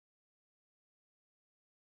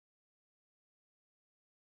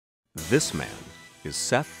This man is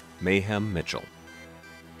Seth Mayhem Mitchell.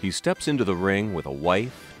 He steps into the ring with a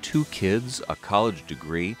wife, 2 kids, a college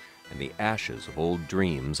degree, and the ashes of old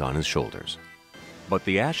dreams on his shoulders. But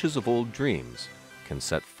the ashes of old dreams can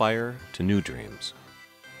set fire to new dreams.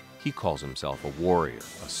 He calls himself a warrior,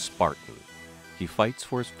 a Spartan. He fights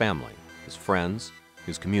for his family, his friends,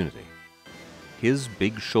 his community. His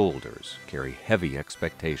big shoulders carry heavy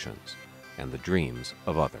expectations and the dreams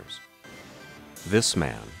of others. This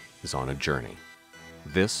man is on a journey.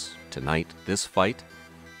 This, tonight, this fight,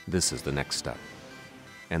 this is the next step.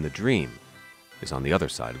 And the dream is on the other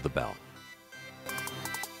side of the bell.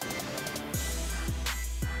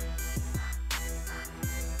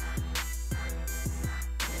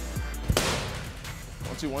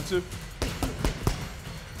 One, two, 1, 2.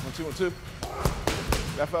 1, 2, 1, 2.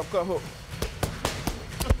 Left uppercut hook.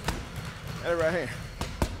 And right hand.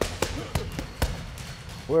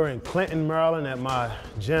 We're in Clinton, Maryland at my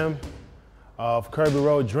gym of Kirby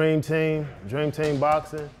Road Dream Team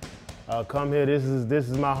Boxing. Come here, this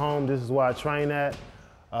is my home, this is where I train at.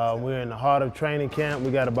 We're in the heart of training camp.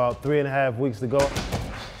 We got about 3.5 weeks to go.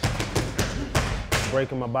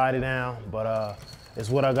 Breaking my body down, but it's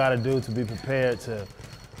what I gotta do to be prepared to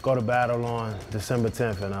go to battle on December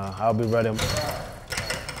 10th, and I'll be ready. I'm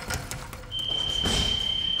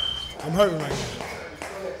hurting right now.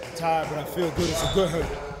 I'm tired, but I feel good. It's a good hurt.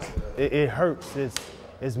 It hurts.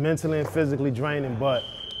 It's mentally and physically draining, but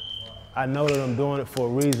I know that I'm doing it for a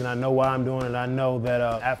reason. I know why I'm doing it. I know that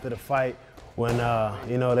after the fight, when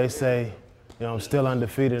they say, I'm still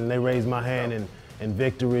undefeated, and they raise my hand in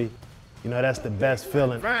victory, that's the best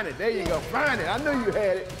feeling. Find it. There you go. Find it. I knew you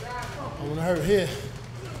had it. I want to hurt here.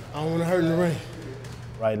 I don't want to hurt in the ring.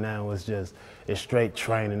 Right now, it's straight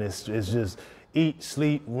training. It's just eat,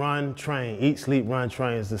 sleep, run, train. Eat, sleep, run,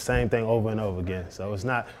 train. It's the same thing over and over again. So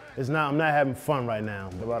I'm not having fun right now.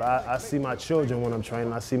 But I see my children when I'm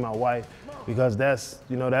training. I see my wife, because that's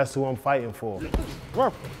who I'm fighting for. Come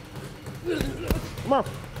on. Come on.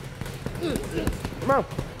 Come on.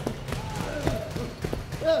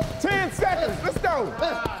 10 seconds. Let's go.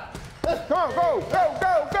 Come on, go.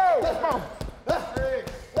 Come on.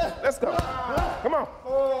 Let's go. Come on.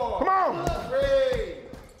 Come on. 3,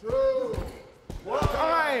 2, 1.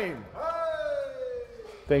 Time.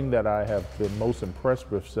 Thing that I have been most impressed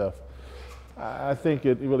with Seth, I think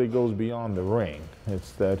it really goes beyond the ring.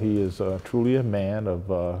 It's that he is truly a man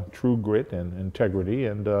of true grit and integrity,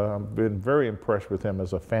 and I've been very impressed with him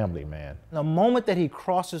as a family man. The moment that he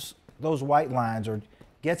crosses those white lines or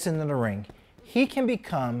gets into the ring, he can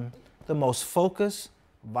become the most focused,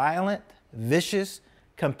 violent, vicious,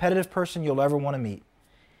 competitive person you'll ever want to meet.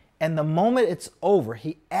 And the moment it's over,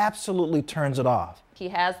 he absolutely turns it off. He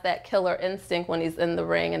has that killer instinct when he's in the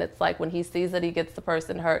ring, and it's like when he sees that he gets the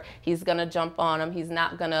person hurt, he's gonna jump on him. He's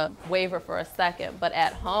not gonna waver for a second. But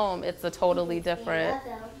at home, it's a totally different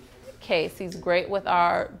case. He's great with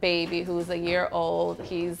our baby, who's a year old.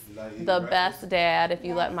 He's the best dad, if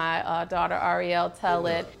you let my daughter Ariel tell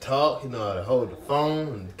it. Talk, he know how to hold the phone,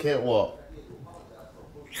 and can't walk.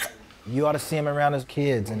 You ought to see him around his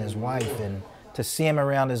kids and his wife, and to see him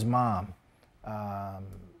around his mom.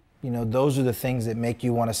 Those are the things that make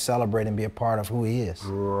you want to celebrate and be a part of who he is.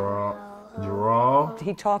 Draw.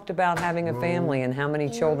 He talked about having a family and how many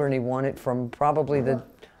children he wanted from probably the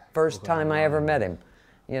first time I ever met him.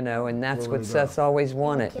 And that's what Seth's always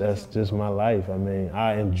wanted. That's just my life. I mean,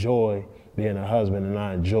 I enjoy being a husband, and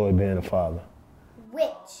I enjoy being a father.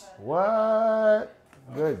 What?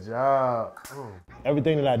 Good job.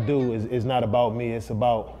 Everything that I do is not about me. It's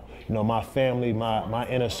about my family, my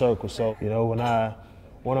inner circle. So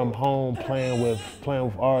when I'm home playing with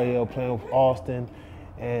Ariel, playing with Austin,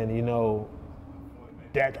 and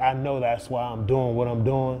that I know that's why I'm doing what I'm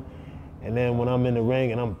doing. And then when I'm in the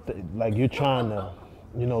ring and I'm like, you're trying to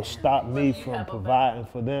stop me from providing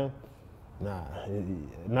for them. Nah,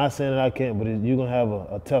 not saying that I can't, but you're gonna have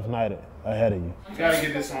a tough night ahead of you. You gotta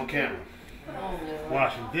get this on camera.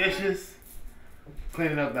 Washing dishes,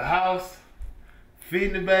 cleaning up the house,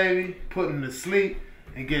 feeding the baby, putting him to sleep,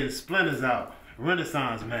 and getting splinters out.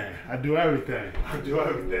 Renaissance man. I do everything.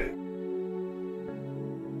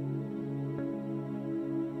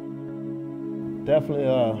 Definitely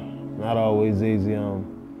not always easy,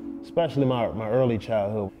 especially my early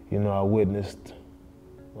childhood. I witnessed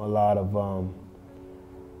a lot of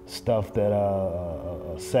stuff that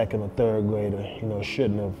a second or third grader,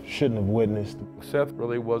 shouldn't have witnessed. Seth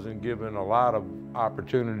really wasn't given a lot of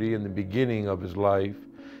opportunity in the beginning of his life,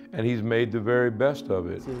 and he's made the very best of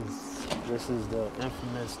it. This is the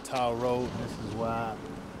infamous Tall Road. This is where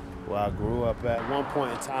where I grew up at. One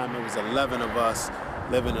point in time, it was 11 of us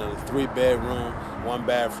living in a 3-bedroom,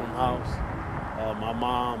 1-bathroom house. My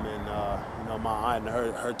mom and my aunt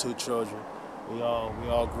and her 2 children. We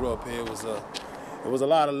all grew up here. It was a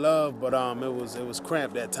lot of love, but it was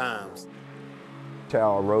cramped at times.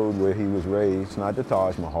 Tower Road, where he was raised, not the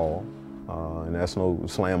Taj Mahal, and that's no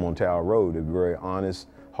slam on Tower Road. They're very honest,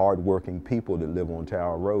 hard-working people that live on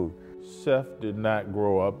Tower Road. Seth did not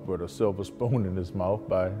grow up with a silver spoon in his mouth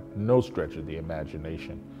by no stretch of the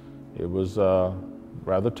imagination. It was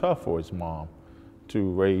rather tough for his mom to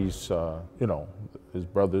raise, his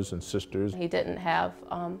brothers and sisters. He didn't have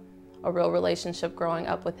a real relationship growing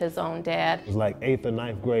up with his own dad. It was like 8th or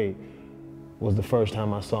 9th grade was the first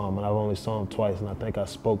time I saw him, and I've only saw him twice, and I think I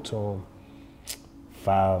spoke to him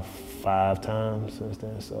five times since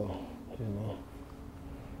then, so,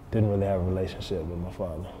 didn't really have a relationship with my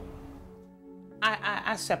father.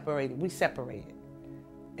 We separated,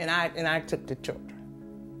 and I took the children,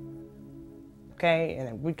 okay,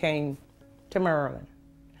 and we came to Maryland.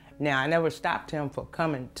 Now, I never stopped him for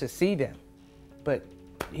coming to see them, but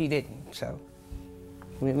he didn't, so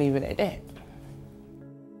we leave it at that.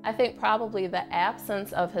 I think probably the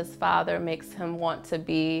absence of his father makes him want to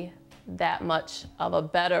be that much of a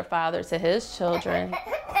better father to his children.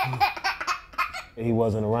 He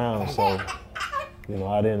wasn't around, so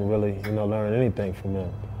I didn't really learn anything from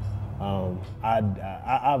him.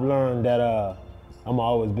 I've learned that I'm gonna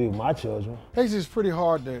always be with my children. It's pretty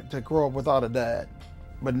hard to grow up without a dad,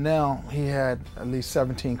 but now he had at least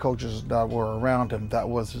 17 coaches that were around him that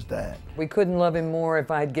was his dad. We couldn't love him more if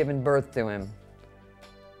I'd given birth to him.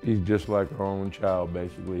 He's just like our own child,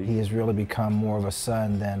 basically. He has really become more of a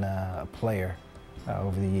son than a player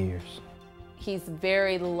over the years. He's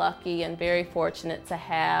very lucky and very fortunate to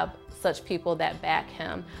have such people that back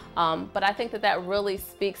him. But I think that really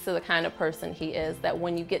speaks to the kind of person he is, that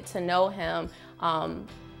when you get to know him,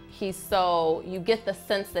 you get the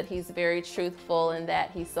sense that he's very truthful and that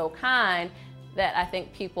he's so kind, that I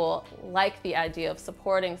think people like the idea of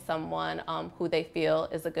supporting someone who they feel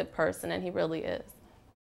is a good person, and he really is.